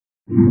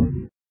All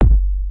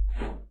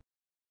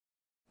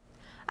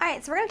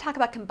right, so we're going to talk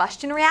about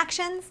combustion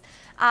reactions.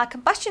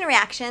 Combustion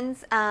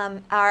reactions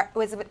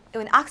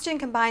when oxygen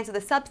combines with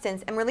a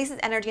substance and releases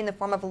energy in the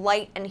form of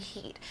light and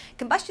heat.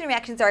 Combustion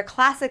reactions are a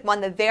classic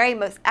one, the very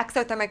most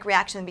exothermic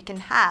reaction we can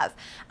have.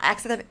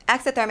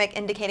 Exothermic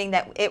indicating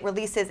that it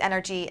releases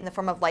energy in the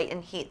form of light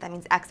and heat. That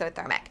means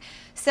exothermic.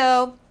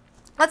 So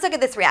let's look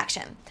at this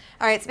reaction.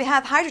 All right, so we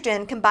have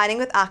hydrogen combining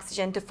with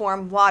oxygen to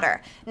form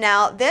water.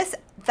 Now,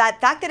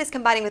 that fact that it's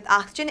combining with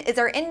oxygen is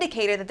our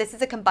indicator that this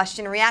is a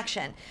combustion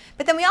reaction.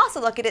 But then we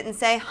also look at it and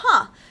say,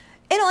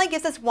 it only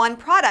gives us one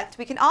product.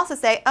 We can also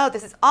say, oh,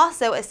 this is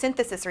also a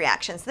synthesis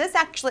reaction. So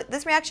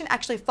this reaction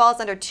actually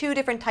falls under two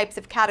different types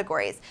of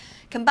categories,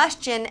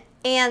 combustion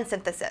and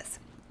synthesis.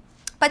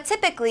 But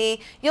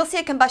typically, you'll see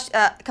a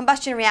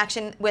combustion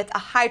reaction with a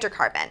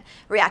hydrocarbon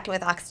reacting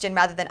with oxygen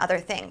rather than other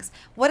things.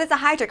 What is a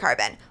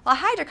hydrocarbon? Well, a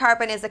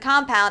hydrocarbon is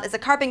a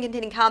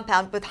carbon-containing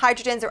compound with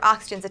hydrogens or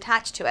oxygens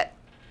attached to it.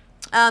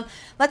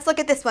 Let's look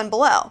at this one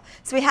below.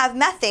 So we have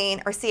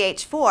methane, or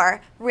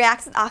CH4,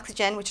 reacts with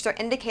oxygen, which is our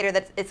indicator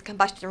that it's a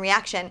combustion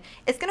reaction.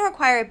 It's going to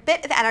require a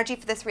bit of energy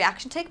for this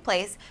reaction to take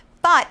place,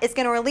 but it's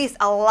going to release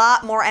a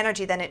lot more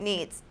energy than it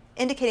needs,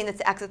 indicating that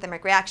it's an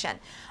exothermic reaction.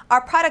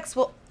 Our products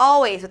will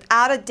always,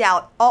 without a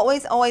doubt,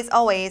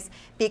 always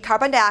be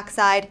carbon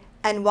dioxide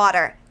and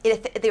water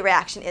if the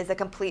reaction is a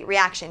complete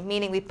reaction,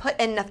 meaning we put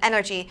in enough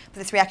energy for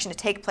this reaction to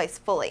take place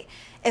fully.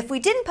 If we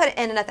didn't put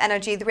in enough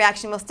energy, the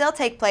reaction will still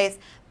take place,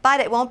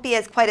 but it won't be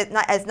quite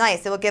as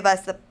nice. It will give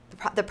us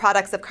the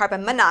products of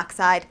carbon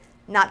monoxide,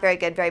 not very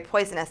good, very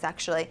poisonous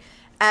actually,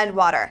 and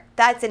water.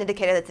 That's an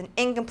indicator that's an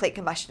incomplete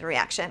combustion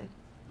reaction.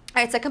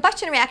 All right, so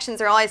combustion reactions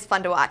are always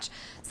fun to watch.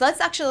 So let's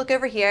actually look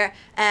over here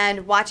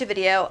and watch a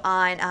video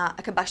on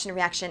a combustion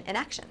reaction in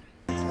action.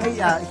 Hey,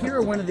 here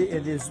are one of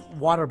it is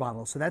water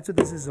bottles. So that's what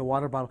this is, a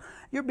water bottle.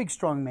 You're a big,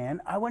 strong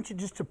man. I want you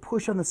just to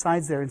push on the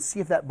sides there and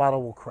see if that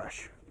bottle will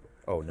crush.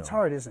 Oh, no. It's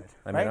hard, isn't it?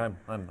 I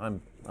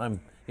mean,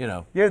 I'm you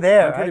know. You're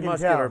there. I'm pretty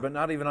muscular, but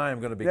not even I am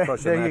going to be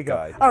crushing that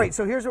guy. All right,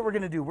 so here's what we're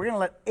going to do. We're going to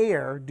let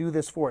air do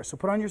this for us. So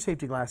put on your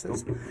safety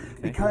glasses,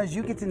 because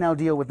you get to now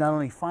deal with not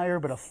only fire,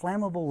 but a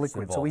flammable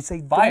liquid. So we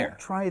say, don't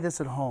try this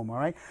at home, all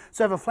right?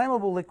 So I have a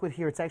flammable liquid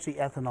here. It's actually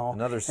ethanol.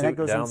 Another suit and that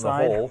goes down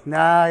inside. the hole.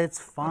 Nah, it's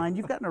fine.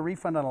 You've gotten a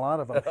refund on a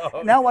lot of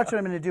them. Now watch what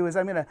I'm going to do is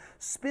I'm going to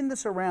spin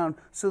this around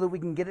so that we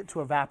can get it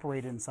to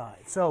evaporate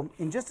inside. So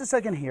in just a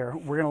second here,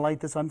 we're going to light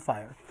this on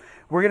fire.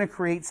 We're going to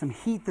create some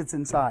heat that's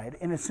inside,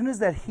 and as soon as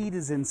that heat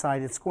is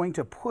inside, it's going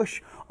to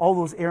push all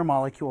those air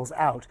molecules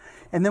out.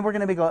 And then we're going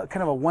to make a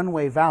kind of a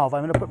one-way valve.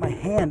 I'm going to put my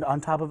hand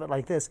on top of it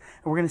like this,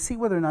 and we're going to see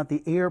whether or not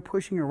the air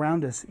pushing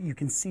around us, you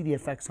can see the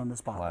effects on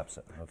this bottle. Collapse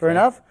it. Okay. Fair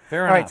enough?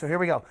 Fair enough. All right, so here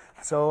we go.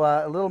 So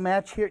a little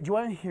match here. Do you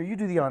want to hear? You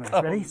do the honors.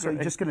 Ready? So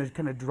you're just going to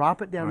kind of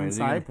drop it down inside.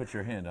 You're going to put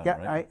your hand on it,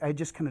 right? I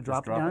just kind of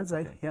drop it down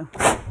inside. Okay.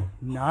 Yeah.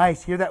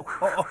 Nice. Hear that?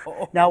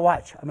 Now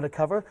watch. I'm going to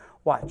cover.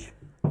 Watch.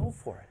 Go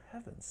for it.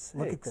 Heaven's sakes.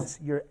 Look at this.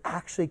 You're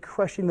actually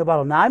crushing the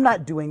bottle. Now, I'm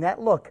not doing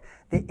that. Look,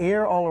 the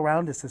air all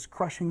around us is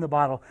crushing the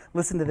bottle.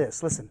 Listen to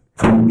this. Listen.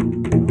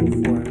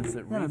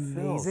 Isn't that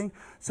amazing?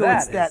 So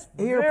it's that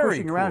air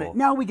pushing around it.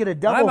 Now we get a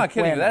double I'm not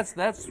kidding.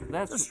 whammy.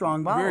 That's a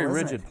strong bottle, very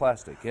rigid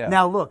plastic, yeah.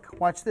 Now look,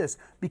 watch this.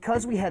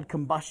 Because we had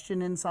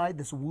combustion inside,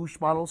 this whoosh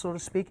bottle, so to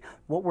speak,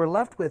 what we're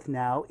left with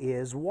now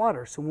is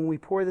water. So when we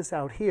pour this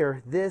out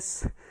here,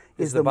 this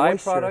is the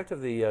byproduct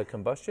of the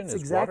combustion is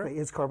exactly.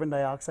 water? It's carbon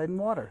dioxide and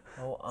water.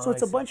 Oh, so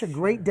it's a bunch of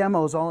great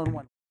demos all in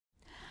one.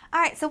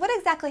 All right, so what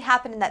exactly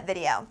happened in that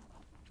video?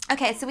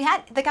 Okay, so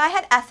the guy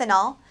had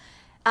ethanol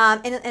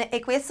in an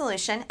aqueous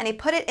solution, and he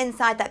put it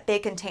inside that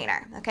big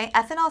container. Okay,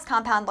 ethanol's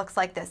compound looks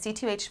like this,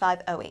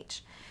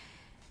 C2H5OH.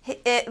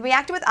 It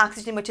reacted with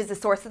oxygen, which is the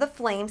source of the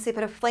flame, so he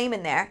put a flame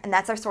in there, and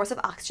that's our source of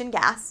oxygen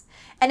gas,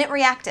 and it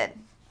reacted.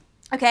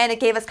 Okay, and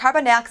it gave us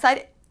carbon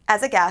dioxide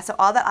as a gas, so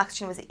all that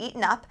oxygen was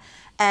eaten up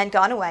and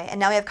gone away, and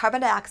now we have carbon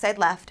dioxide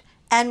left,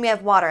 and we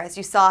have water, as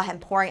you saw him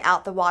pouring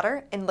out the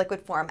water in liquid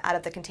form out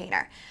of the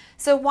container.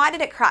 So why did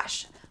it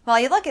crush? Well,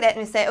 you look at it and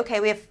we say, okay,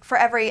 we have for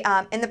every,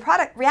 in the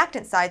product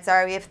reactant side,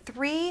 we have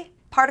 3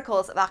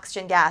 particles of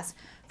oxygen gas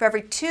for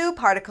every 2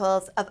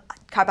 particles of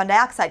carbon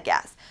dioxide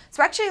gas.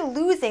 So we're actually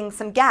losing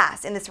some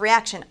gas in this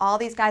reaction. All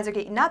these guys are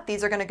getting up,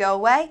 these are going to go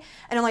away,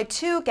 and only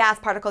 2 gas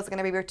particles are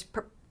going to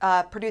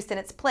be produced in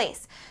its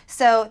place.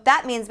 So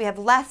that means we have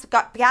less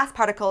gas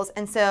particles,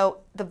 and so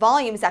the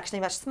volume is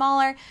actually much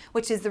smaller,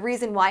 which is the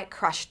reason why it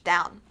crushed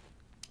down.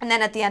 And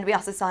then at the end, we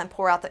also saw him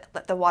pour out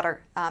the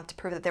water to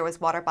prove that there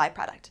was water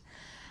byproduct.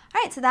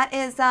 All right, so that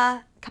is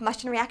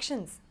combustion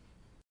reactions.